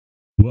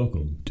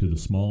Welcome to the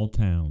Small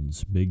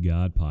Towns Big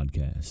God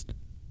Podcast.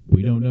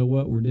 We don't know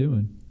what we're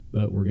doing,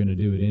 but we're going to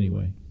do it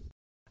anyway.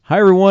 Hi,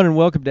 everyone, and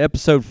welcome to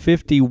episode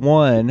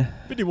 51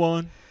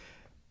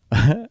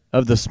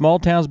 of the Small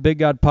Towns Big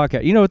God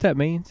Podcast. You know what that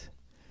means?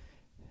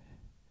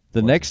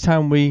 The next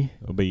time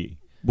will be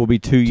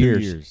 2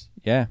 years.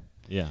 Yeah.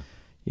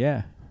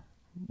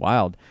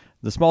 Wild.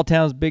 The Small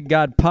Towns Big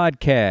God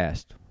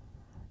Podcast.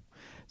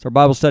 It's our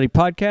Bible study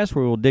podcast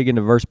where we'll dig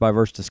into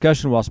verse-by-verse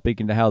discussion while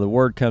speaking to how the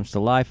Word comes to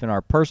life in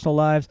our personal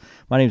lives.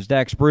 My name is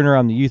Dax Bruner.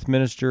 I'm the youth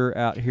minister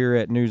out here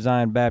at New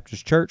Zion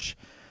Baptist Church,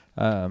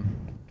 the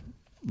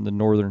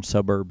northern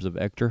suburbs of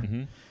Ector.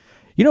 Mm-hmm.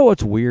 You know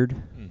what's weird?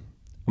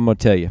 I'm going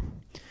to tell you.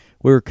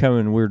 We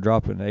were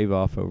dropping Ava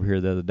off over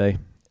here the other day,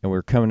 and we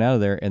were coming out of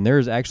there, and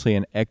there's actually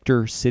an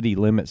Ector city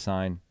limit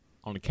sign.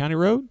 On the county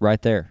road?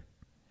 Right there.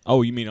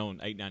 Oh, you mean on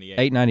 898?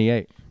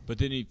 898. But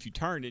then if you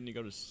turn, didn't you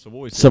go to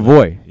Savoy?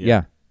 Savoy,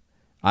 yeah.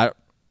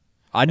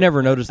 I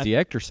never noticed the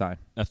Ector sign.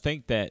 I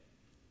think that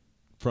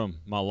from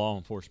my law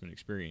enforcement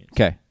experience,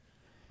 okay,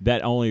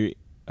 that only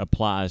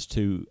applies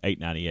to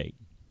 898.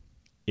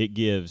 It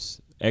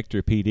gives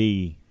Ector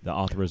PD the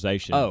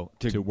authorization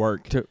to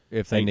work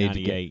if they need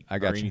to get. I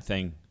got or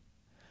anything,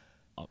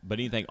 but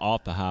anything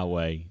off the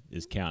highway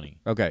is county.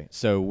 Okay,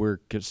 so we're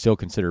still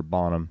considered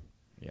Bonham.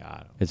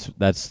 Yeah,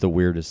 that's the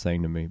weirdest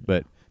thing to me,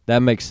 but that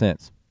makes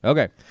sense.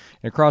 Okay,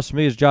 and across from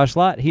me is Josh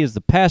Lott. He is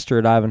the pastor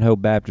at Ivanhoe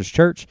Baptist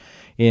Church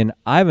in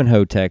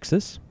Ivanhoe,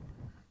 Texas.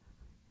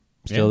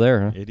 Still there,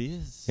 huh? It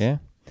is. Yeah.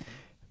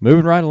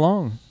 Moving right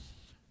along.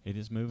 It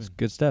is moving. It's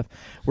good stuff.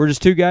 We're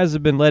just two guys that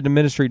have been led to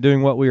ministry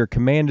doing what we are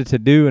commanded to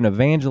do and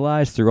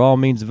evangelize through all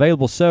means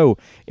available. So,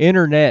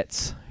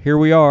 internets, here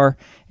we are,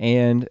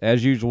 and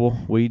as usual,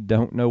 we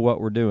don't know what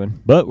we're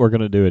doing. But we're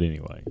going to do it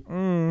anyway.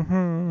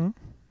 Mm-hmm.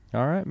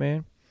 All right,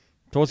 man.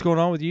 So what's going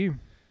on with you?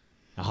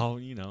 Oh,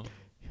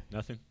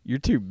 nothing. You're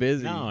too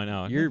busy. No, I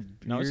know.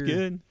 It's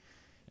good.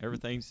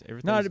 Everything's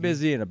not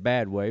busy in a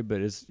bad way,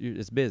 but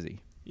it's busy.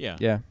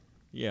 Yeah.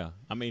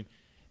 I mean,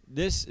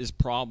 this is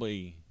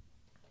probably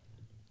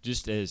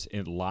just as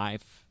in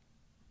life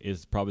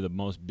is probably the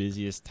most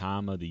busiest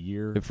time of the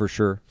year for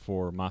sure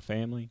for my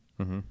family.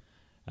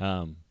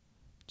 Mm-hmm.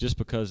 Just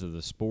because of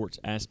the sports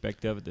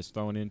aspect of it that's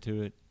thrown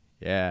into it.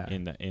 Yeah.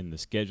 In the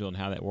schedule and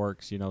how that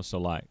works, So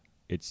like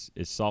it's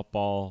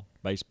softball,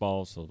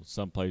 baseball. So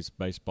son plays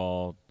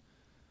baseball.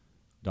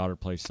 Daughter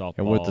plays softball.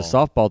 And with the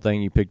softball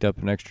thing, you picked up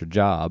an extra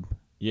job.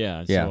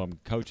 Yeah, so I'm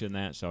coaching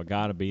that, so I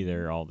got to be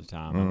there all the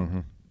time. Mm-hmm.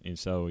 And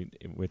so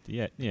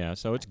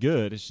so it's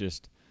good. It's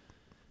just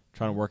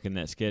trying to work in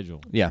that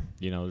schedule. Yeah.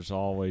 There's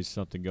always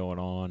something going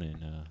on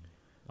and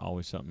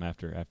always something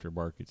after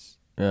work.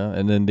 Yeah,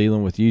 and then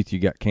dealing with youth, you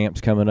got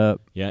camps coming up.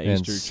 Yeah,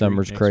 and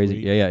summer's crazy.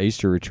 Week. Yeah,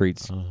 Easter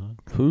retreats.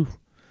 Whew.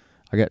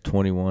 I got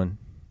 21.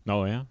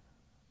 Oh, yeah?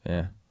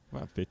 Yeah.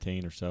 About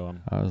 15 or so.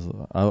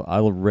 I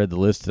read the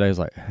list today. I was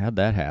like, how'd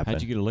that happen?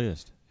 How'd you get a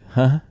list?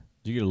 Huh?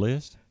 Did you get a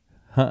list?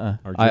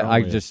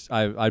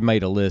 I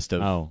made a list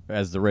of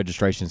as the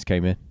registrations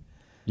came in.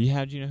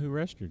 How'd you know who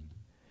registered?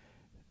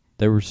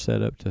 They were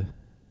set up to.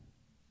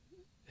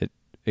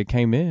 It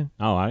came in.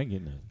 Oh, I didn't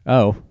get that.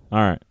 Oh, all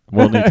right.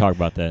 We'll need to talk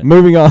about that.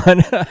 Moving on.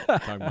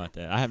 Talk about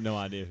that. I have no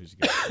idea who's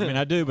going. I mean,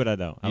 I do, but I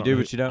don't. You do,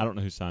 but you don't. I don't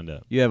know who signed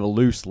up. You have a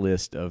loose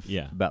list of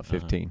about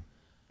 15.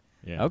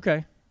 Yeah.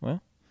 Okay.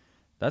 Well,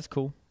 that's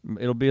cool.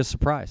 It'll be a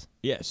surprise.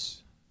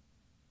 Yes.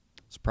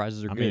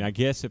 Surprises are good. I mean, I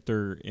guess if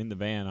they're in the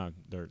van,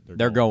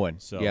 they're going.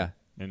 So, yeah.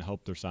 And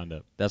hope they're signed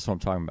up. That's what I'm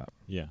talking about.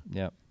 Yeah.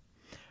 Yep.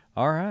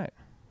 All right.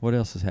 What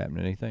else is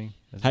happening? Anything?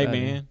 Hey,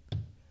 man.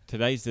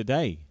 Today's the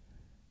day.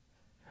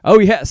 Oh,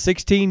 yeah.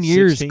 16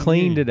 years 16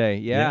 clean years. today.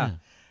 Yeah.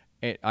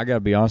 I got to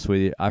be honest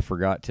with you. I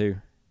forgot, too.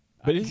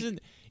 But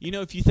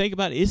if you think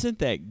about it, isn't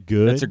that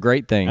good? That's a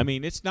great thing. I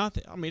mean, it's not.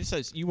 It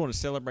says you want to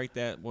celebrate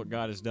what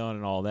God has done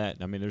and all that.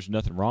 I mean, there's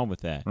nothing wrong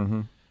with that.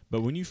 Mm-hmm.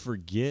 But when you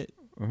forget,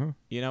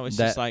 it's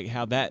that, just like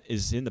how that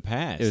is in the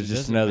past. It was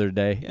just another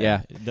day.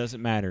 Yeah. It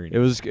doesn't matter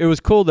anymore. It was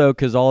cool, though,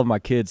 because all of my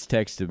kids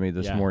texted me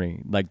this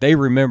morning. Like, they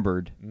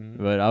remembered,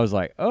 but I was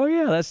like, oh,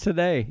 yeah, that's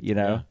today,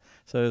 Yeah.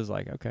 So it was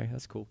like, okay,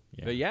 that's cool.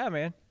 Yeah. But, yeah,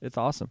 man, it's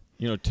awesome.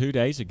 2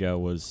 days ago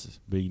was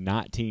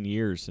 19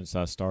 years since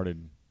I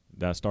started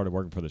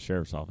working for the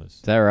sheriff's office.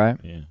 Is that right?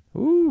 Yeah.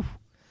 Ooh.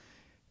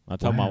 I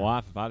told my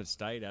wife if I'd have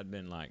stayed, I'd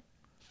been like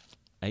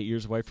 8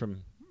 years away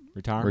from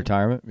retirement.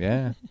 Retirement,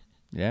 yeah.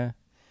 Yeah.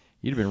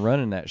 You'd have been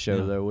running that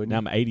show, though, wouldn't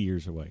you? Now I'm 80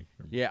 years away.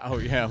 Yeah, oh,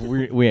 yeah.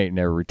 we ain't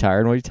never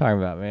retired. What are you talking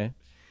about, man?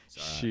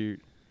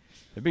 Shoot.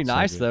 It'd be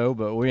nice, though,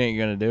 but we ain't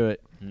going to do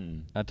it.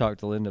 Mm. I talked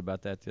to Linda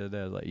about that the other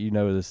day. I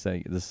was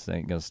like, this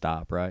ain't going to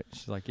stop, right?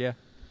 She's like, yeah.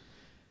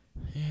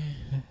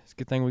 It's a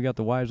good thing we got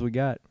the wives we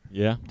got.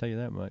 Yeah. I'll tell you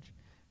that much.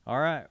 All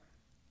right.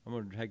 I'm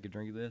going to take a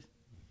drink of this.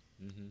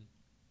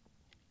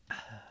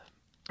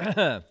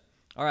 Mm-hmm.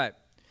 All right.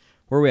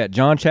 Where are we at?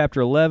 John chapter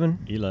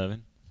 11.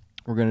 11.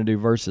 We're going to do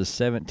verses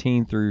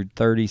 17 through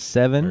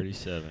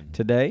 37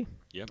 today.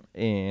 Yep.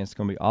 And it's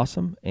going to be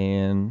awesome,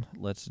 and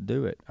let's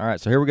do it. All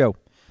right, so here we go.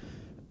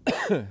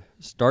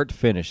 Start to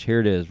finish. Here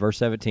it is, verse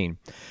 17.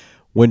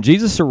 When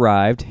Jesus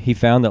arrived, he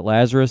found that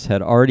Lazarus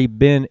had already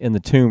been in the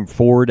tomb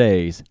 4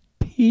 days.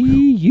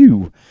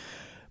 P.U.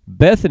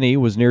 Bethany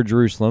was near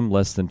Jerusalem,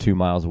 less than 2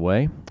 miles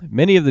away.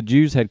 Many of the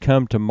Jews had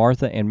come to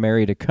Martha and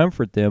Mary to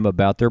comfort them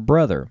about their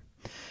brother.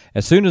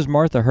 As soon as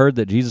Martha heard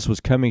that Jesus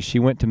was coming, she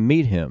went to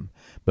meet him,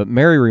 but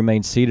Mary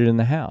remained seated in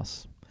the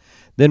house.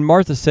 Then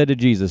Martha said to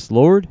Jesus,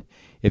 "Lord,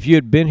 if you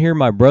had been here,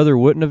 my brother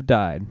wouldn't have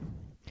died.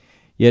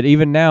 Yet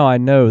even now I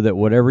know that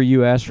whatever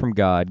you ask from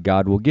God,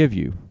 God will give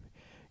you."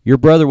 "Your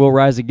brother will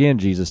rise again,"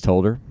 Jesus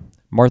told her.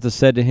 Martha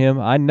said to him,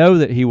 "I know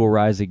that he will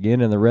rise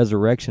again in the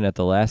resurrection at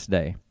the last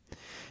day."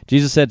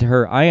 Jesus said to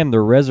her, "I am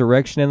the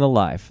resurrection and the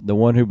life. The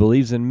one who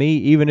believes in me,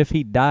 even if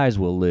he dies,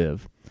 will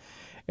live.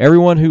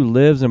 Everyone who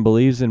lives and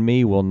believes in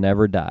me will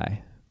never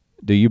die.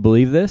 Do you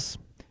believe this?"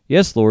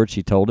 "Yes, Lord,"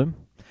 she told him.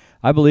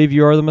 "I believe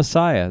you are the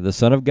Messiah, the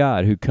Son of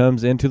God, who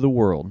comes into the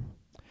world."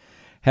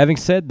 Having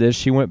said this,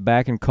 she went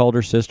back and called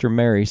her sister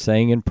Mary,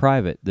 saying in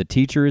private, "The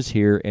teacher is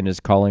here and is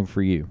calling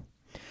for you."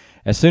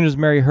 As soon as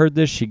Mary heard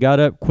this, she got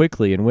up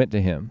quickly and went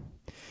to him.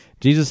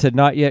 Jesus had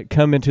not yet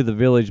come into the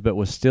village, but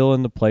was still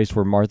in the place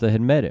where Martha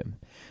had met him.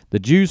 The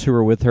Jews who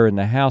were with her in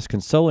the house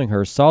consoling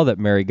her saw that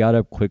Mary got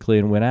up quickly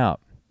and went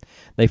out.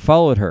 They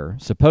followed her,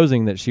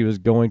 supposing that she was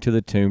going to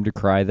the tomb to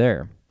cry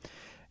there.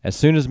 As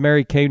soon as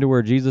Mary came to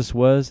where Jesus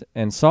was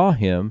and saw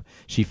him,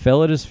 she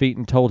fell at his feet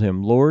and told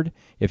him, "Lord,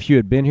 if you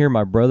had been here,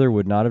 my brother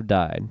would not have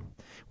died."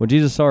 When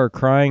Jesus saw her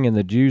crying and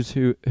the Jews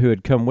who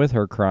had come with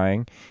her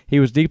crying, he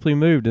was deeply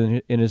moved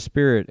in his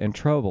spirit and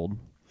troubled.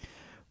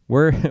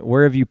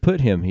 Where have you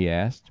put him?" he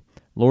asked.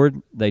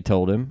 "Lord," they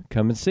told him,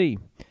 "come and see."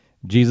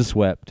 Jesus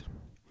wept.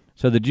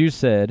 So the Jews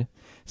said,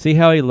 "See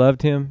how he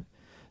loved him?"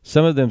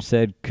 Some of them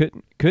said,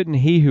 Couldn't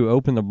he who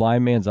opened the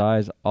blind man's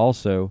eyes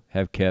also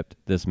have kept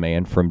this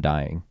man from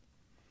dying?"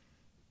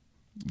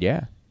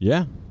 Yeah.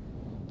 Yeah,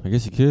 I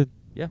guess he could.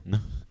 Yeah.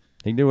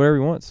 He can do whatever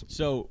he wants.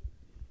 So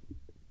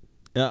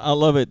I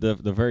love it. The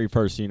very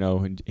first,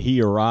 when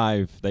he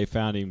arrived, they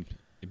found him.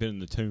 He'd been in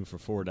the tomb for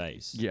 4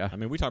 days. Yeah. I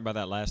mean, we talked about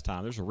that last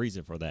time. There's a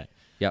reason for that.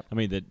 Yep. I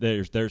mean, that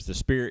there's the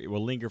spirit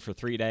will linger for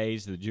 3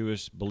 days. The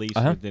Jewish beliefs,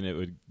 then it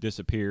would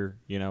disappear,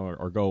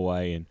 or go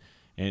away.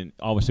 And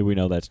obviously we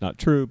know that's not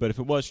true. But if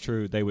it was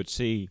true, they would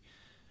see,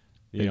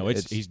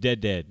 he's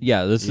dead.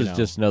 Yeah, this is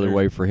just another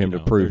way for him to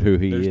prove who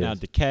he is. There's now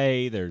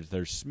decay.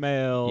 There's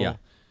smell. Yeah.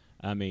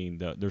 I mean,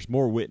 there's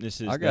more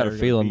witnesses. I got a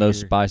feeling those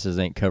spices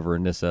ain't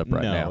covering this up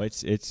right now. No,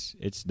 it's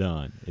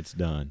done. It's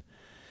done.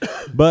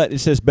 But it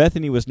says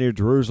Bethany was near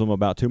Jerusalem,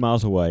 about 2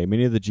 miles away.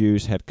 Many of the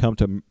Jews had come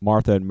to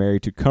Martha and Mary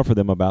to comfort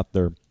them about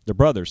their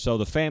brothers. So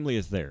the family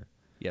is there.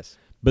 Yes.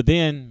 But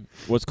then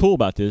what's cool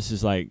about this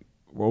is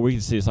we can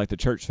see it's like the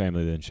church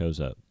family then shows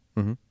up.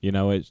 Mm-hmm.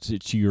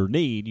 It's your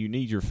need. You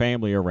need your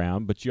family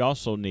around, but you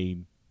also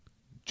need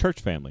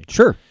church family.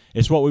 Sure.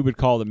 It's what we would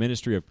call the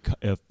ministry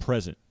of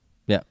present.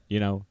 Yeah.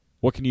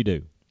 What can you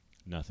do?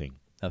 Nothing.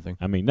 Nothing.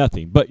 I mean,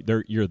 nothing. But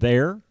you're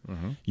there.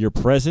 Mm-hmm. You're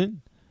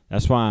present.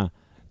 That's why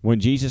when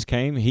Jesus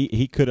came,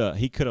 he could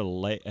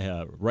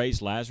have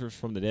raised Lazarus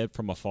from the dead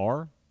from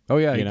afar. Oh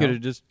yeah, he could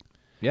have just.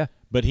 Yeah.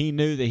 But he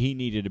knew that he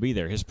needed to be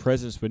there. His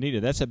presence was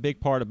needed. That's a big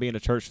part of being a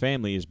church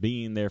family is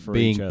being there for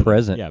each other. Being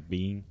present. Yeah,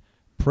 being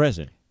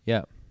present.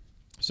 Yeah.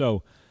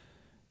 So,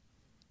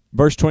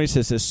 verse 20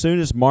 says, as soon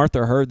as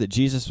Martha heard that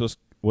Jesus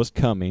was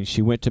coming,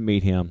 she went to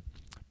meet him,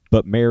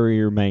 but Mary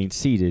remained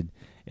seated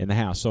in the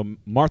house. So,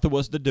 Martha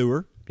was the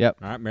doer. Yep.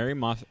 All right, Mary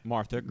and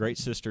Martha, great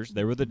sisters.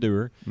 They were the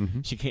doer.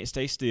 Mm-hmm. She can't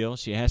stay still.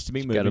 She has to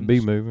be moving. Got to be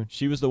moving.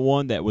 She was the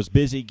one that was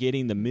busy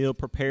getting the meal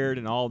prepared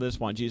and all this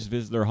while Jesus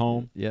visited their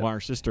home. Yep. While her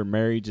sister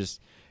Mary just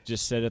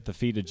sat at the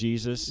feet of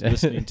Jesus,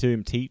 listening to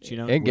him teach.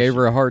 And gave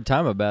her a hard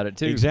time about it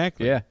too.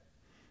 Exactly. Yeah.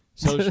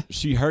 So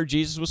she heard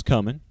Jesus was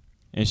coming,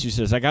 and she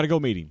says, "I got to go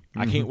meet him.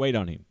 I can't wait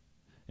on him."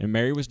 And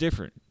Mary was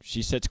different.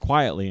 She sits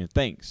quietly and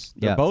thinks.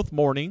 They're both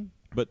mourning,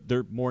 but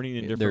they're mourning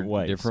in different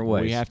ways. Different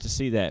ways. We have to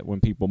see that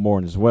when people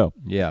mourn as well.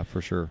 Yeah,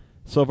 for sure.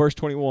 So verse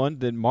 21,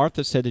 then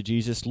Martha said to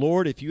Jesus,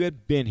 "Lord, if you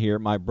had been here,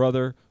 my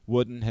brother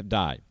wouldn't have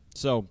died."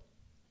 So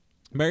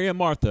Mary and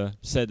Martha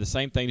said the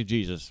same thing to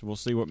Jesus. We'll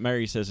see what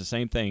Mary says the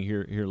same thing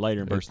here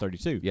later in verse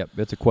 32. Yep,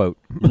 it's a quote.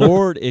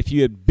 "Lord, if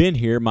you had been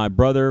here, my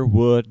brother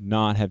would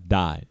not have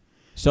died."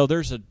 So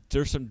there's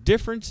some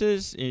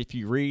differences if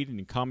you read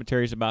in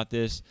commentaries about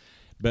this,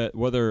 but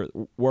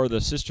were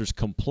the sisters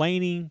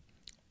complaining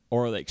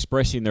or are they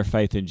expressing their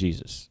faith in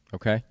Jesus?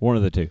 Okay. One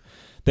of the two.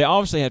 They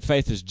obviously had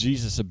faith in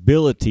Jesus'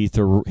 ability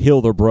to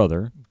heal their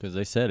brother. Because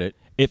they said it.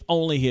 If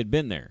only he had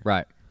been there.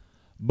 Right.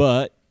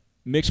 But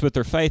mixed with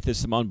their faith is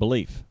some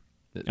unbelief.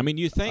 I mean,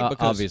 you think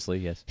because obviously,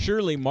 yes.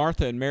 Surely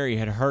Martha and Mary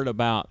had heard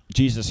about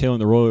Jesus healing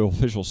the royal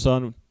official's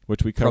son,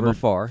 which we covered. From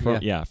afar,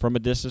 from a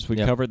distance. We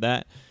covered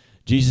that.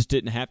 Jesus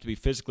didn't have to be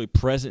physically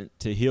present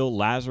to heal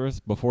Lazarus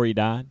before he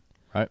died.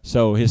 Right.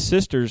 So his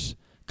sisters'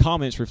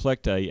 comments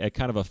reflect a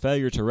kind of a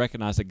failure to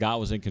recognize that God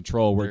was in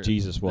control where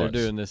Jesus was.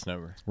 They're doing this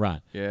number.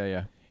 Right.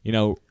 Yeah.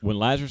 When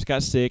Lazarus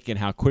got sick and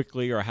how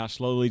quickly or how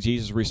slowly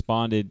Jesus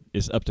responded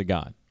is up to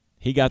God.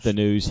 He got the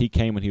news. He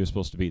came when he was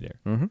supposed to be there.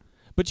 Mm-hmm.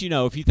 But,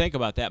 if you think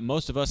about that,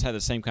 most of us have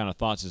the same kind of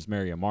thoughts as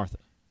Mary and Martha.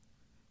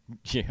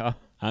 Yeah.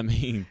 I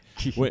mean,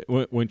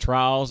 when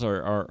trials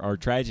or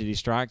tragedy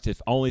strikes,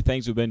 if only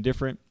things would have been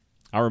different,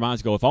 our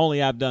minds go, if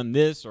only I've done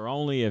this, or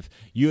only if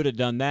you would have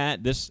done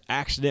that, this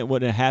accident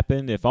wouldn't have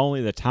happened, if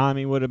only the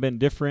timing would have been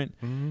different,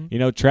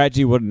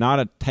 tragedy would not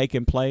have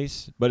taken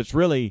place. But it's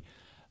really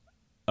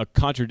a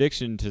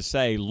contradiction to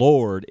say,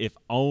 Lord, if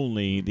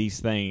only these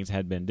things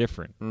had been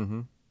different.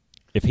 Mm-hmm.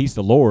 If he's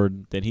the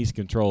Lord, then he's in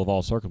control of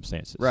all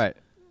circumstances. Right.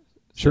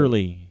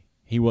 Surely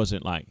he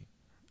wasn't like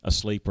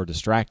asleep or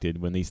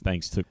distracted when these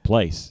things took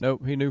place.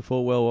 Nope, he knew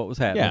full well what was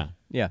happening.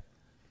 Yeah.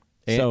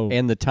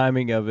 And the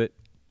timing of it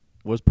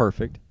was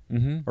perfect,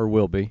 or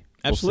will be.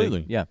 Absolutely.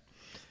 We'll see.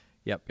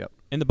 Yeah. Yep.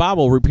 And the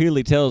Bible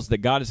repeatedly tells that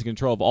God is in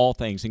control of all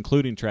things,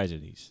 including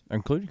tragedies.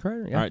 Including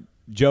tragedy, yeah. All right.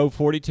 Job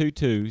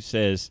 42:2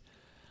 says,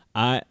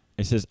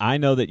 I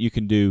know that you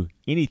can do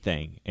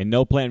anything, and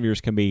no plan of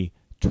yours can be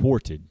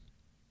thwarted.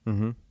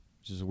 Mm-hmm.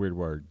 Which is a weird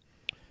word.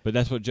 But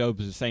that's what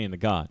Job is saying to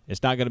God.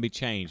 It's not going to be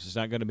changed. It's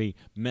not going to be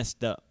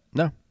messed up.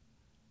 No.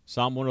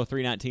 Psalm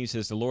 103:19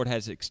 says, the Lord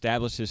has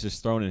established his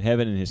throne in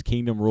heaven, and his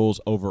kingdom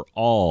rules over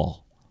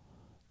all.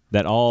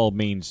 That all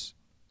means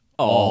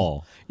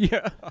all.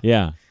 Yeah.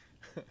 Yeah.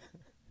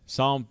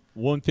 Psalm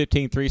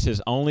 115:3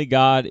 says, only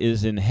God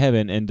is in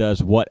heaven and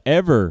does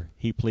whatever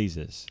he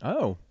pleases.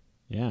 Oh.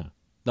 Yeah.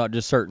 Not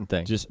just certain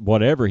things. Just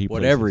whatever he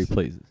pleases. Whatever he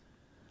pleases.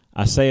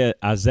 Isaiah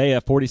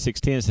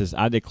 46:10 says,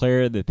 I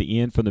declare that the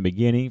end from the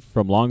beginning,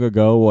 from long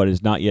ago, what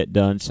is not yet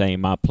done, saying,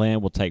 my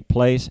plan will take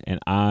place, and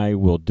I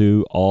will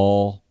do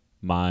all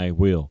my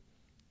will.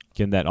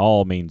 Again, that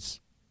all means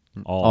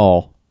all.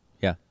 All.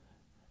 Yeah.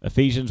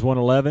 Ephesians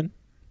 1:11,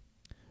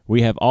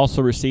 we have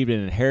also received an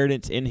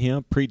inheritance in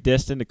him,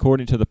 predestined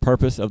according to the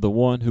purpose of the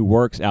one who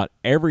works out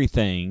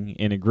everything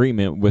in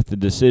agreement with the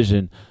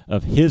decision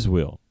of his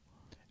will.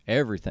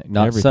 Everything.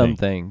 Not Everything. Some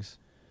things.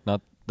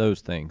 Not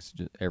those things.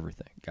 Just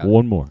everything. Got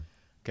One it. more.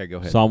 Okay, go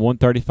ahead. Psalm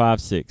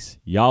 135:6.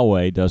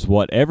 Yahweh does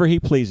whatever he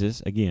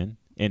pleases, again,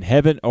 in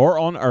heaven or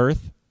on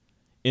earth,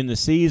 in the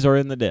seas or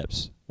in the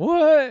depths.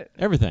 What?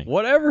 Everything.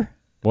 Whatever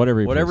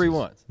Whatever he he pleases.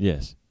 wants.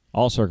 Yes.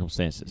 All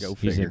circumstances. Go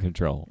He's in figure.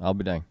 control. I'll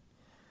be dang.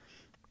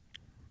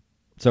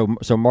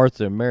 So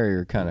Martha and Mary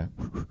are kind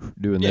of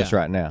doing this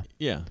right now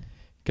Yeah.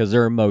 because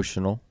they're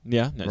emotional.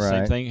 Yeah, that same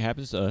Right. thing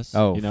happens to us.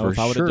 Oh, if for I would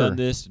have sure. done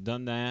this,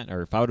 done that,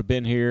 or if I would have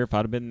been here, if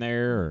I'd have been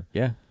there, or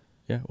Yeah.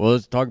 Well,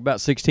 let's talk about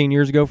 16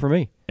 years ago for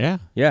me. yeah.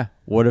 Yeah.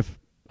 What if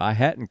I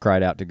hadn't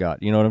cried out to God?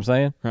 You know what I'm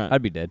saying? Right.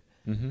 I'd be dead.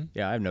 Mm-hmm.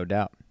 Yeah, I have no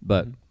doubt.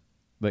 But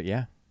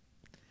yeah.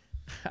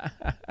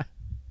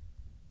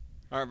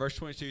 All right, verse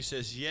 22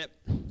 says, yep,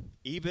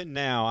 even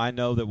now I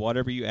know that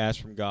whatever you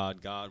ask from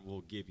God, God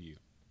will give you.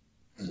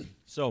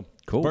 So,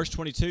 Cool. verse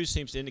 22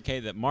 seems to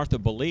indicate that Martha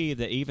believed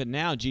that even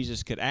now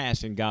Jesus could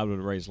ask and God would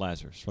raise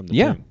Lazarus from the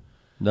Yeah. tomb.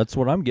 That's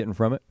what I'm getting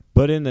from it.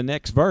 But in the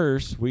next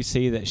verse, we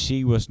see that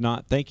she was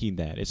not thinking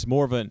that. It's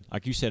more of an,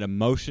 like you said,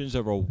 emotions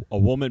of a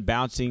woman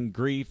bouncing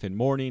grief and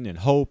mourning and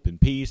hope and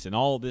peace and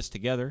all of this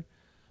together.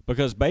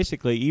 Because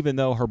basically, even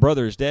though her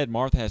brother is dead,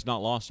 Martha has not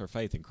lost her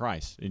faith in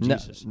Christ, in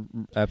Jesus.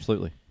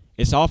 Absolutely.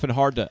 It's often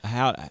hard to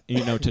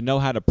to know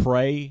how to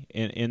pray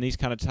in these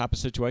kind of type of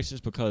situations,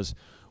 because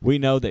we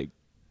know that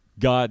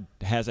God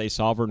has a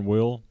sovereign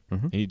will,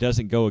 and he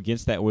doesn't go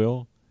against that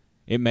will.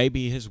 It may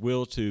be his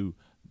will to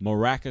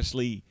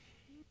miraculously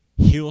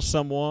heal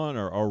someone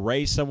or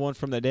raise someone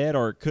from the dead,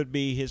 or it could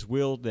be his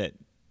will that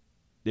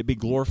it be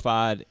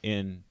glorified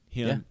in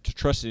him, to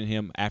trust in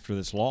him after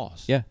this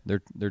loss. Yeah,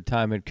 their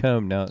time had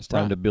come. Now it's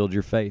time Right. to build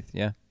your faith.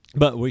 Yeah.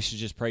 But we should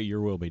just pray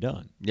your will be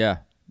done. Yeah.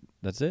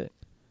 That's it.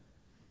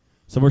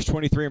 So verse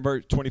 23 and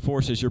verse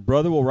 24 says, your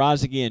brother will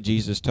rise again,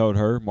 Jesus told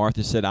her.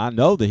 Martha said, I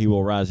know that he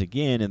will rise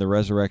again in the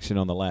resurrection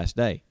on the last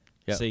day.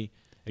 Yep. See,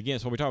 again,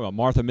 it's what we talk about.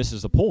 Martha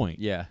misses the point.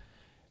 Yeah.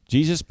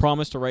 Jesus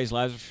promised to raise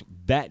Lazarus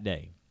that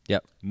day.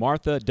 Yep.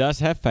 Martha does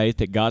have faith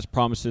that God's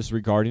promises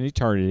regarding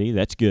eternity.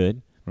 That's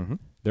good. Mm-hmm.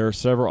 There are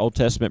several Old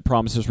Testament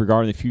promises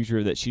regarding the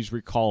future that she's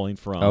recalling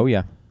from. Oh,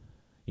 yeah.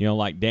 You know,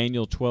 like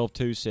Daniel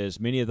 12:2 says,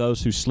 many of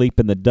those who sleep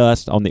in the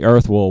dust on the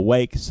earth will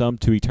awake, some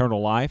to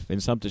eternal life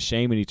and some to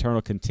shame and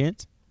eternal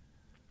contempt.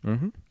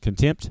 Mm-hmm.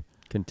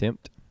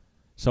 Contempt.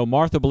 So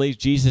Martha believes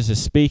Jesus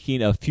is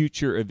speaking of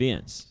future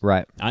events.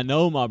 Right. I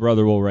know my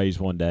brother will raise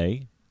one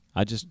day.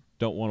 I just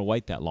don't want to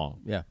wait that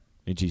long. Yeah.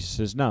 And Jesus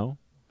says, no.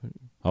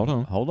 Hold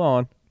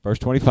on. Verse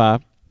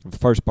 25, the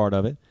first part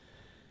of it.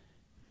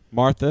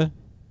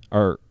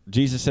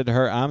 Jesus said to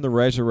her, I'm the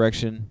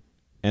resurrection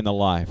and the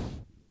life.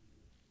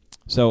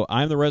 So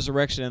I'm the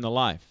resurrection and the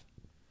life.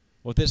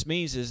 What this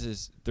means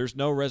is there's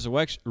no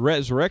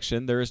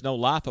resurrection, there is no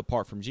life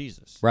apart from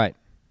Jesus. Right.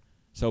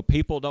 So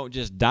people don't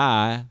just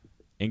die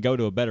and go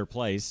to a better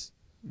place.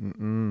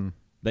 Mm-mm.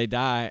 They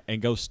die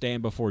and go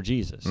stand before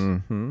Jesus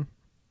Mm-hmm.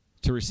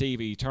 to receive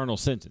an eternal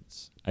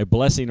sentence, a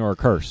blessing or a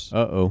curse.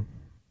 Uh-oh.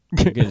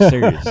 I'm getting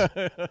serious.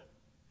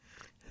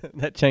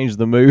 That changed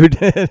the mood.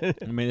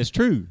 I mean, it's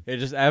true.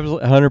 It's just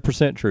absolutely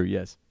 100% true,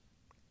 yes.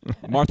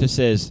 Martha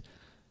says,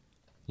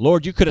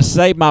 Lord, you could have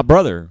saved my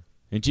brother.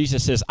 And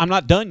Jesus says, I'm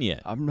not done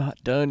yet. I'm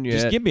not done yet.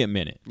 Just give me a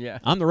minute. Yeah.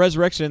 I'm the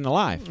resurrection and the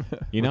life,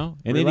 you know?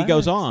 And then he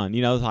goes Relax. on,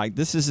 you know, like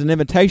this is an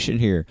invitation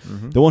here.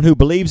 Mm-hmm. The one who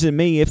believes in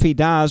me, if he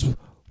dies,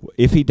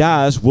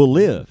 will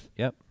live.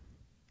 Yep.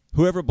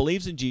 Whoever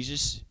believes in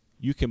Jesus,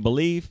 you can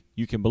believe.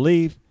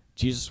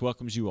 Jesus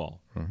welcomes you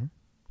all. Mm-hmm.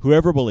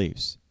 Whoever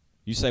believes.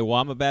 You say, well,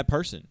 I'm a bad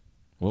person.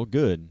 Well,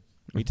 good.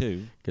 Me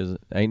too. Because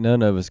ain't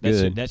none of us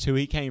good. That's who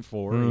he came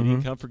for. He Mhm.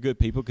 didn't come for good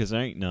people because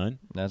there ain't none.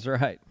 That's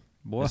right.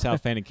 Boy. That's how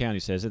Fannin County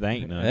says it. There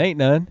ain't none. Ain't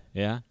none.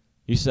 Yeah.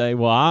 You say,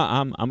 well,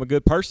 I'm a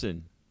good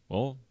person.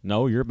 Well,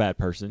 no, you're a bad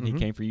person. Mhm. He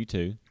came for you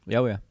too.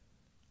 Yeah, yeah.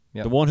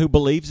 Yep. The one who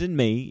believes in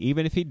me,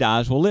 even if he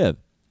dies, will live.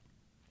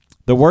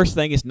 The worst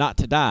thing is not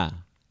to die.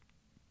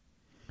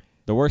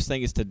 The worst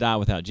thing is to die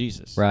without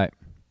Jesus. Right.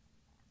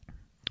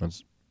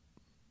 That's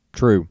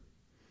true.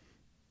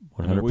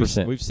 I mean,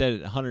 100%. we've said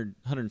it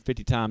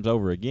 150 times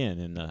over again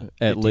in the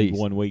At least.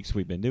 51 weeks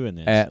we've been doing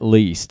this. At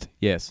least,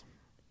 yes.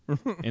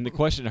 And the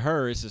question to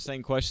her is the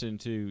same question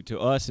to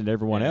us and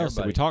everyone Yeah, else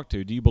that we everybody. talk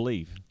to. Do you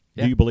believe?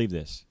 Yeah. Do you believe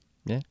this?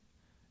 Yeah.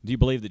 Do you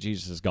believe that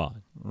Jesus is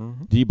God?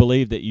 Mm-hmm. Do you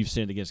believe that you've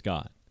sinned against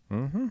God?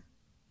 Mm-hmm.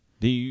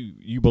 Do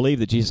you believe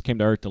that Jesus came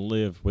to earth to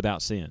live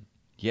without sin,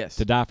 Yes.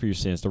 to die for your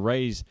sins, to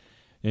raise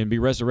and be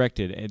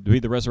resurrected, and to be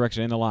the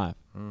resurrection and the life?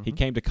 Mm-hmm. He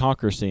came to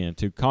conquer sin,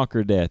 to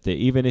conquer death, that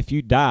even if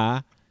you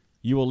die,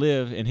 you will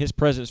live in his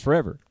presence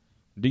forever.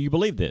 Do you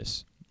believe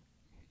this?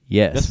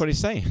 Yes. That's what he's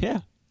saying.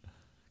 Yeah.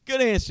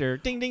 Good answer.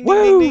 Ding, ding,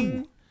 Woo! ding, ding,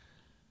 ding.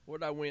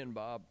 What'd I win,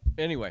 Bob?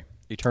 Anyway.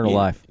 Eternal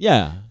life.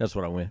 Yeah. That's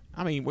what I win.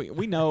 I mean,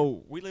 we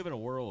know we live in a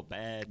world of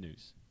bad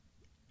news.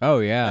 Oh,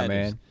 yeah, Bad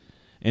man. news.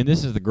 And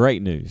this is the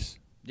great news.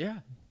 Yeah.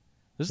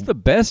 This is the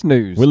best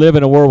news. We live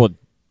in a world with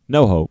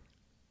no hope,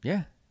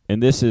 yeah.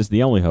 and this is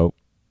the only hope.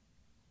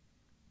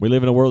 We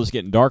live in a world that's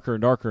getting darker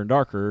and darker and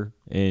darker,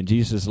 and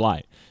Jesus is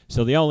light.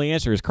 So the only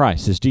answer is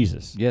Christ, is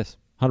Jesus. Yes.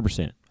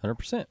 100%.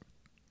 100%.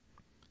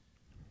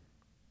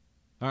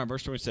 All right,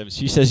 verse 27.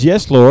 She says,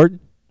 yes, Lord.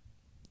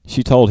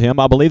 She told him,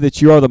 I believe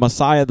that you are the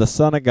Messiah, the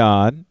Son of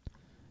God,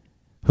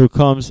 who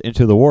comes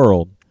into the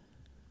world.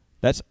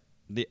 That's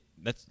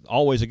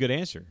always a good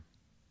answer.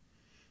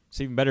 It's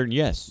even better than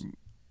yes.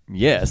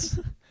 Yes.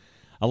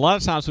 A lot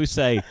of times we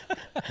say,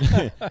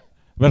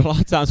 but a lot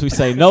of times we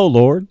say, no,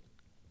 Lord.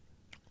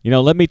 You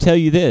know, let me tell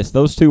you this.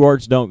 Those two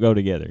words don't go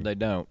together. They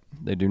don't.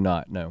 They do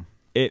not, no.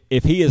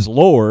 If he is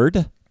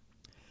Lord,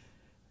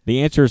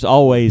 the answer is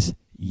always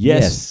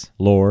yes, Yes.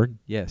 Lord.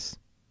 Yes.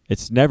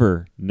 It's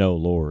never no,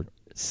 Lord.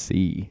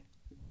 See.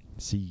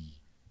 See.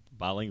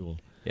 Bilingual.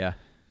 Yeah.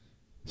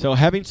 So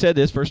having said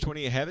this, verse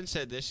 20, having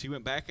said this, she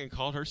went back and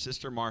called her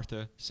sister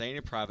Martha, saying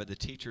in private, the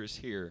teacher is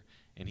here,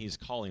 and he's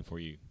calling for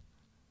you.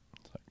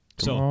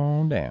 Come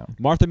on down.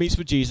 Martha meets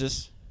with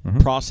Jesus,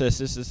 Mhm.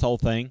 processes this whole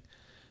thing,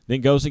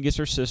 then goes and gets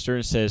her sister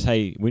and says,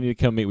 hey, we need to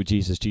come meet with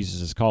Jesus.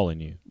 Jesus is calling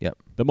you. Yep.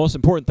 The most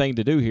important thing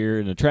to do here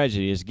in a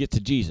tragedy is get to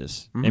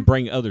Jesus Mhm. and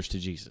bring others to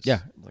Jesus.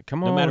 Yeah. Like,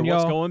 come on, No matter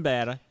what's y'all. going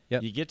bad,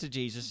 Yep. you get to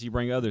Jesus, you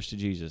bring others to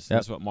Jesus. Yep.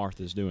 That's what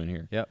Martha's doing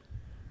here. Yep.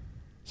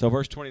 So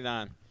verse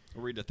 29,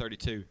 we'll read to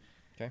 32.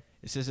 Okay.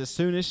 It says, as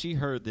soon as she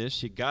heard this,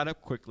 she got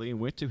up quickly and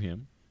went to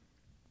him.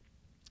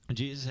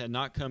 Jesus had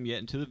not come yet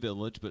into the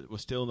village, but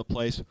was still in the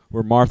place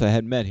where Martha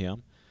had met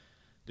him.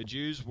 The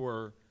Jews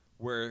were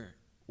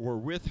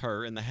with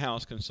her in the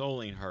house,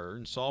 consoling her,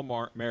 and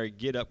saw Mary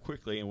get up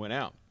quickly and went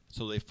out.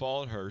 So they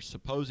followed her,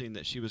 supposing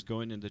that she was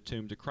going into the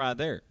tomb to cry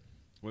there.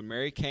 When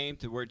Mary came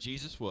to where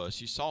Jesus was,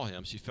 she saw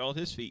him. She fell at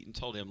his feet and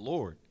told him,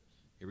 Lord,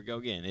 here we go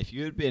again. If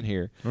you had been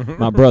here,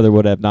 my brother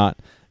would have not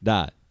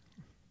died.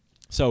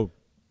 So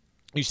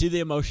you see the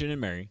emotion in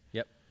Mary.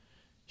 Yep.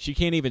 She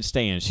can't even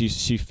stand.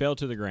 She fell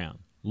to the ground.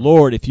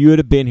 Lord, if you would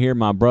have been here,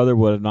 my brother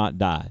would have not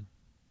died.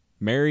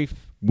 Mary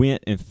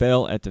went and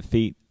fell at the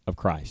feet of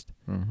Christ.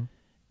 Mm-hmm.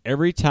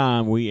 Every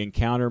time we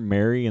encounter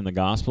Mary in the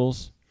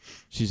Gospels,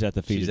 she's at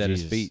the feet She's of at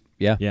Jesus. his feet.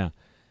 Yeah. Yeah.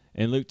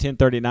 In Luke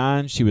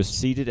 10:39, she was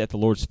seated at the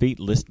Lord's feet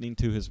listening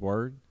to his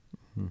word.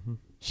 Mm-hmm.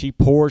 She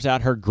pours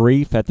out her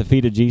grief at the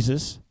feet of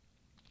Jesus.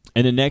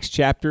 In the next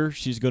chapter,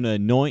 she's going to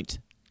anoint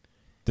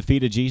the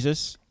feet of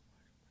Jesus.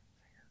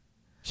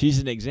 She's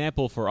an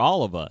example for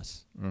all of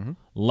us. Mm-hmm.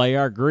 Lay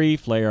our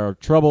grief, lay our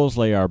troubles,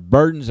 lay our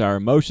burdens, our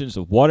emotions,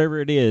 of whatever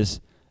it is,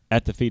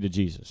 at the feet of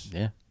Jesus.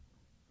 Yeah.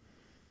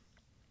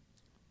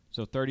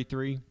 So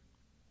 33,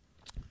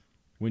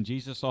 when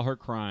Jesus saw her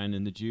crying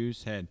and the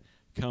Jews had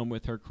come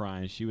with her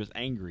crying, she was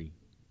angry.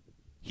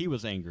 He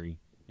was angry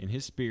in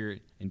his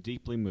spirit and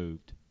deeply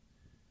moved.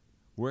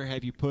 Where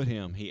have you put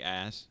him? He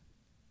asked.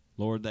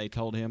 Lord, they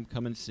told him,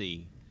 come and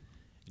see.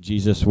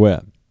 Jesus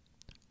wept.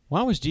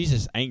 Why was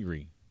Jesus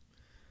angry?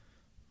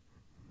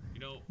 You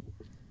know,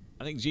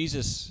 I think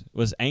Jesus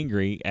was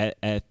angry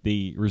at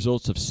the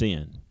results of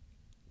sin,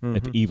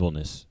 at the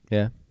evilness,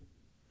 Yeah.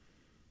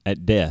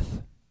 at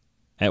death,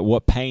 at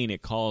what pain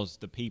it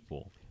caused the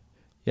people,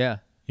 Yeah.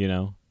 you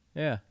know?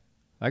 Yeah.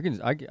 I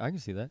can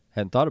see that.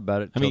 Hadn't thought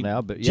about it I till mean,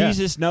 now, but yeah.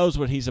 Jesus knows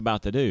what he's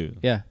about to do.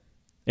 Yeah.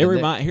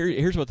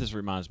 Here's what this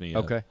reminds me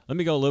of. Okay. Let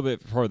me go a little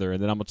bit further,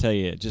 and then I'm going to tell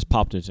you, it just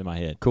popped into my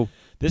head. Cool.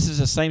 This is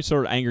the same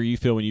sort of anger you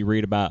feel when you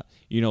read about,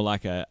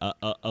 like a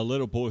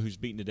little boy who's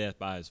beaten to death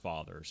by his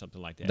father or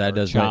something like that. That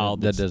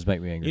or does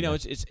make me angry.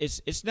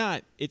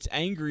 It's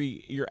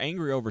angry. You're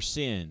angry over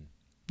sin.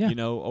 Yeah.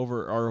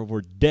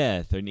 Over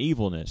death and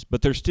evilness.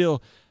 But there's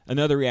still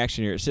another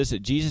reaction here. It says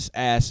that Jesus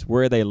asked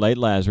where they laid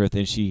Lazarus,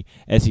 and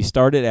as he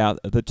started out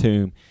of the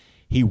tomb,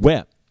 he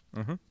wept.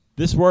 Mm-hmm.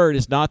 This word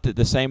is not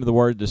the same as the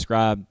word that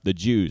described the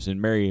Jews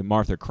and Mary and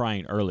Martha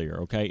crying earlier,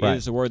 okay? Right. It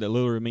is a word that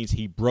literally means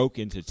he broke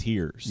into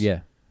tears.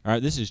 Yeah. All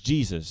right, this is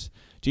Jesus.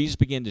 Jesus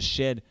began to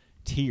shed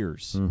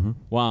tears. Mm-hmm.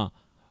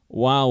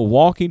 While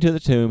walking to the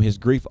tomb, his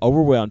grief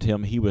overwhelmed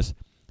him. He was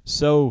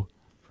so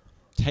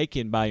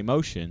taken by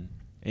emotion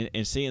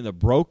and seeing the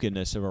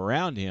brokenness of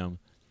around him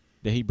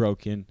that he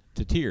broke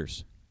into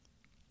tears.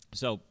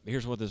 So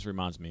here's what this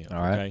reminds me of,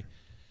 all right. okay?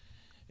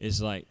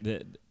 It's like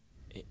that.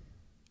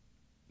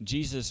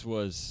 Jesus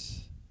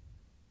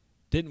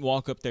didn't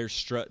walk up there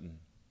strutting.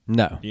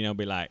 No.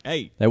 Be like,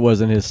 hey. That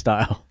wasn't his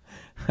style.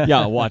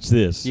 Yeah, watch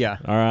this. Yeah.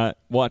 All right,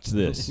 watch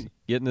this.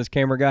 Getting this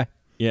camera guy?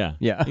 Yeah.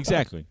 Yeah.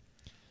 Exactly.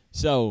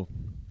 So,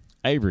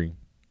 Avery,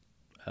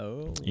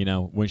 oh,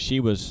 when she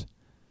was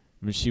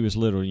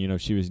little,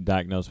 she was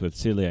diagnosed with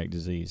celiac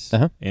disease.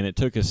 Uh-huh. And it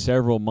took us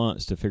several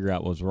months to figure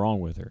out what was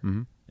wrong with her.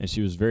 Mm-hmm. And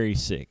she was very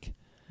sick.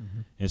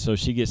 Mm-hmm. And so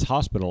she gets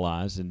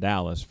hospitalized in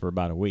Dallas for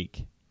about a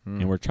week.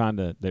 And we're trying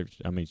to,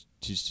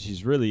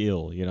 she's really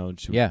ill, and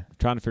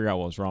trying to figure out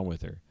what was wrong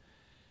with her.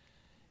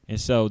 And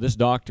so this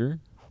doctor,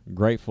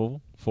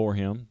 grateful for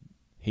him,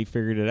 he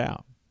figured it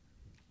out.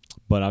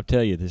 But I'll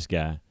tell you, this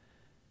guy,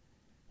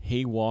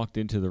 he walked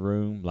into the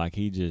room like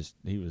he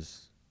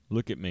was,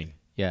 look at me.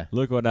 Yeah.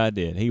 Look what I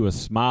did. He was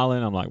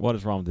smiling. I'm like, what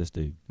is wrong with this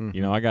dude?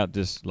 Mm-hmm. I got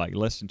this like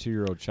less than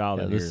 2-year-old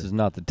child in here. This is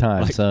not the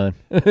time, son.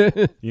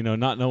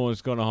 Not knowing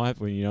what's going to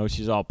happen.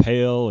 She's all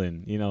pale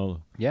and,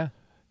 Yeah.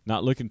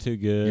 not looking too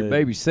good. Your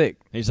baby's sick.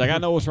 He's like, I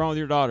know what's wrong with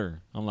your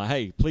daughter. I'm like,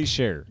 hey, please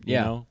share.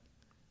 Yeah.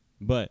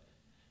 But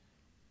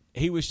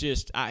he was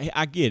just,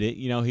 I get it.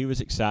 He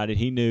was excited.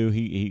 He knew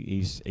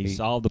he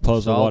solved the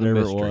puzzle, solved the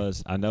whatever it mystery.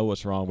 was. I know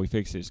what's wrong. We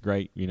fixed it. It's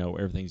great.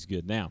 Everything's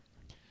good now.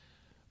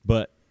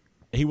 But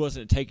he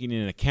wasn't taking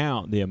into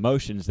account the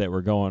emotions that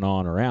were going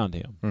on around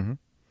him.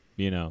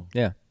 Mm-hmm.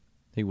 Yeah.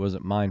 He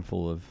wasn't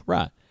mindful of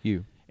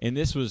you. And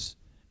this was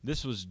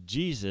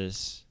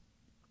Jesus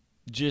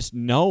just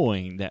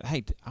knowing that,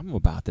 hey, I'm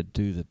about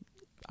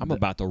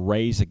to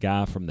raise a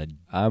guy from the dead.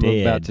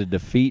 About to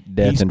defeat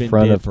death He's in been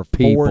front dead of for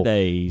people. 4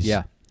 days.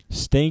 Yeah.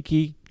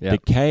 Stinky,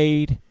 Yep.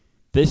 decayed.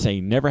 This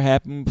ain't never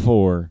happened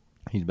before.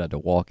 He's about to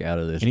walk out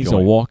of this And he's joint.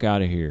 going to walk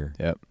out of here.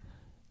 Yep.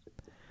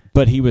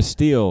 But he was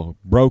still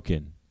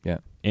broken. Yeah.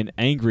 And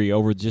angry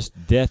over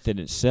just death in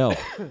itself.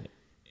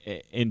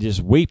 And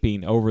just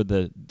weeping over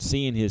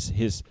seeing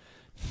his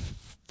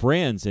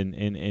friends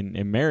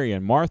and Mary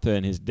and Martha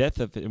and his death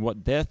and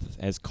what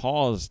death has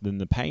caused and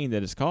the pain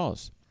that it's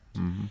caused.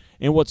 Mm-hmm.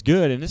 And what's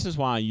good, and this is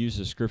why I use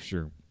the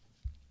scripture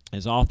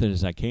as often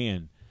as I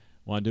can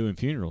when I'm doing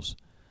funerals,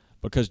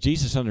 because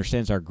Jesus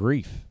understands our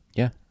grief.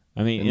 Yeah.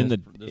 I mean,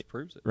 this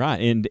proves it. Right,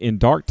 in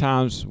dark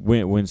times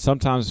when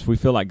sometimes we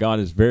feel like God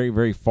is very,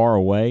 very far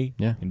away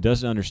and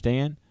doesn't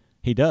understand,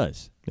 he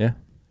does. Yeah.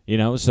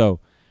 So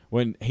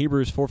when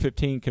Hebrews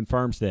 4:15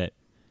 confirms that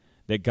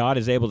God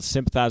is able to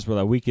sympathize with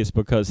our weakest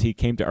because he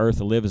came to earth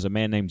to live as a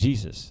man named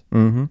Jesus.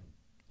 Mm-hmm.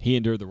 He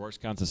endured the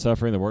worst kinds of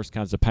suffering, the worst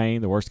kinds of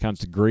pain, the worst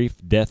kinds of grief,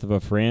 death of a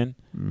friend,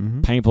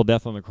 Mm-hmm. painful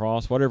death on the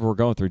cross. Whatever we're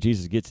going through,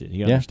 Jesus gets it.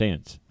 He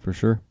understands. For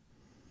sure.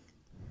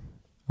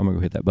 I'm going to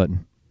go hit that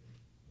button.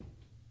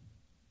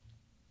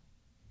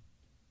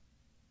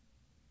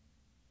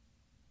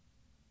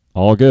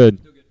 All good.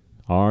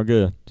 All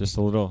good. Just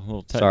a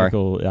little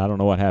technical. Sorry. I don't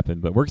know what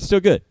happened, but we're still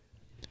good.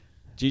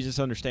 Jesus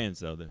understands,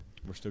 though, that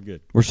we're still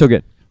good. We're still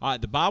good. All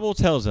right, the Bible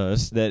tells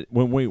us that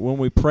when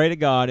we pray to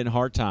God in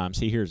hard times,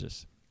 he hears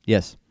us.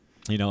 Yes.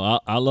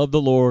 I love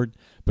the Lord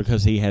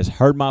because he has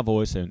heard my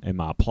voice and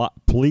my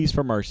pleas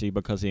for mercy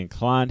because he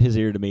inclined his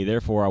ear to me.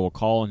 Therefore, I will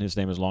call on his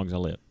name as long as I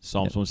live.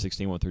 Psalms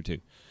 116,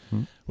 1-2.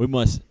 Hmm. We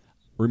must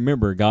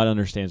remember God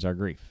understands our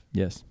grief.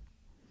 Yes.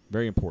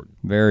 Very important.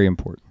 Very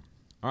important.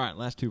 All right,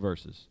 last 2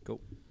 verses. Cool.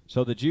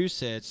 So the Jews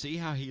said, see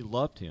how he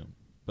loved him.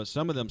 But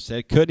some of them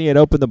said, couldn't he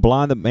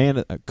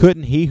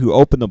who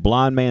opened the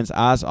blind man's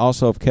eyes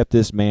also have kept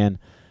this man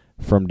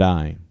from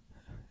dying?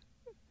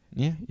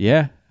 Yeah.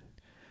 Yeah.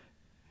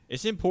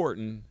 It's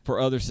important for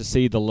others to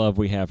see the love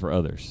we have for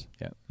others.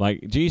 Yeah.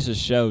 Like Jesus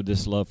showed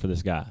this love for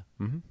this guy.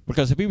 Mm-hmm.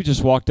 Because if he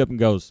just walked up and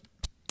goes,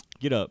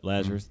 get up,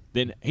 Lazarus,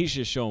 then he's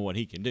just showing what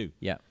he can do.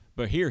 Yeah.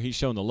 But here he's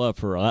showing the love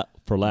for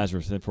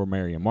Lazarus and for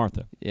Mary and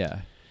Martha.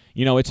 Yeah.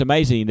 It's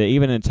amazing that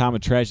even in a time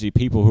of tragedy,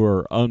 people who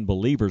are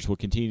unbelievers will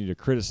continue to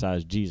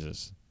criticize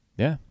Jesus.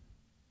 Yeah.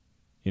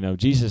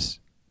 Jesus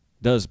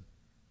does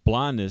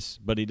blindness,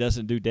 but he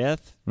doesn't do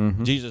death.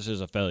 Mm-hmm. Jesus is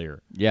a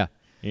failure. Yeah.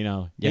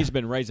 He's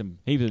been raising.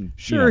 He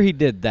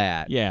did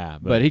that. Yeah,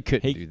 but he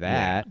couldn't do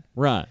that. Yeah,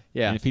 right.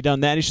 Yeah. And if he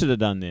done that, he should have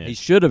done this. He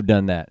should have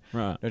done that.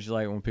 Right. Don't you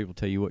like when people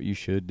tell you what you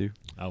should do?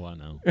 Oh, I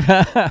know.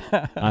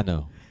 I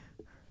know.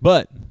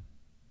 But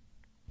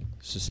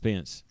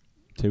suspense.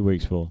 2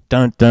 weeks full.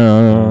 Dun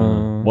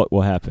dun. What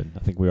will happen? I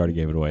think we already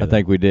gave it away. I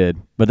think we did,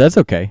 but that's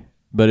okay.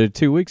 But in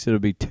 2 weeks, it'll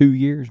be 2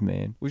 years,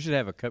 man. We should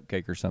have a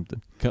cupcake or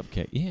something.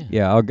 Cupcake. Yeah.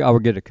 Yeah, I'll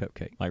get a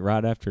cupcake. Like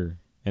right after,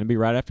 and it'll be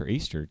right after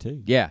Easter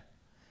too. Yeah.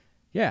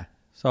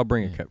 So I'll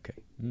bring a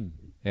cupcake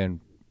And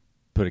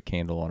put a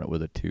candle on it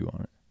with a 2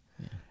 on it.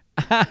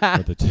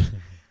 with the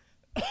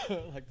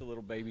Like the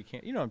little baby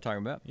candle. You know what I'm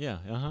talking about? yeah.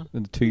 The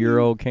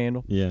 2-year-old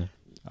candle. Yeah.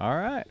 All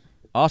right.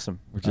 Awesome.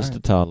 We're just All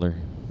a toddler.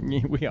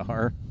 right. We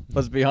are.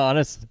 Let's be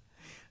honest.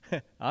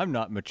 I'm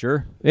not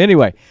mature.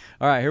 Anyway,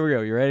 all right, here we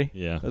go. You ready?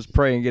 Yeah. Let's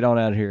pray and get on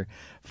out of here.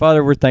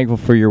 Father, we're thankful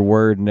for your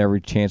word and every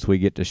chance we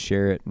get to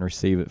share it and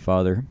receive it,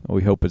 Father.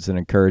 We hope it's an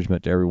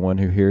encouragement to everyone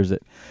who hears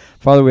it.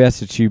 Father, we ask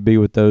that you be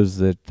with those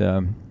that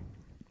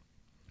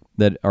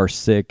that are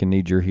sick and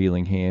need your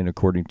healing hand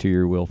according to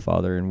your will,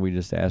 Father. And we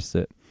just ask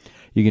that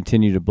you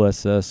continue to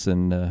bless us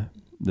and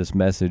this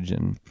message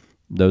and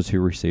those who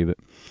receive it.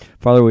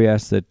 Father, we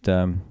ask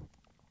that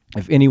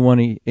if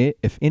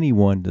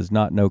anyone does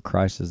not know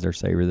Christ as their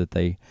Savior, that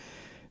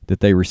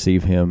they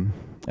receive Him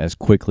as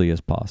quickly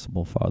as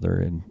possible, Father,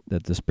 and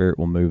that the Spirit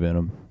will move in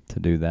them to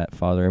do that,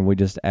 Father. And we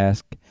just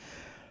ask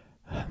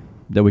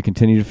that we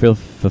continue to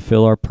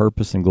fulfill our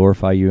purpose and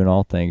glorify you in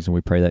all things, and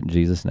we pray that in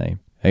Jesus' name.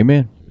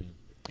 Amen.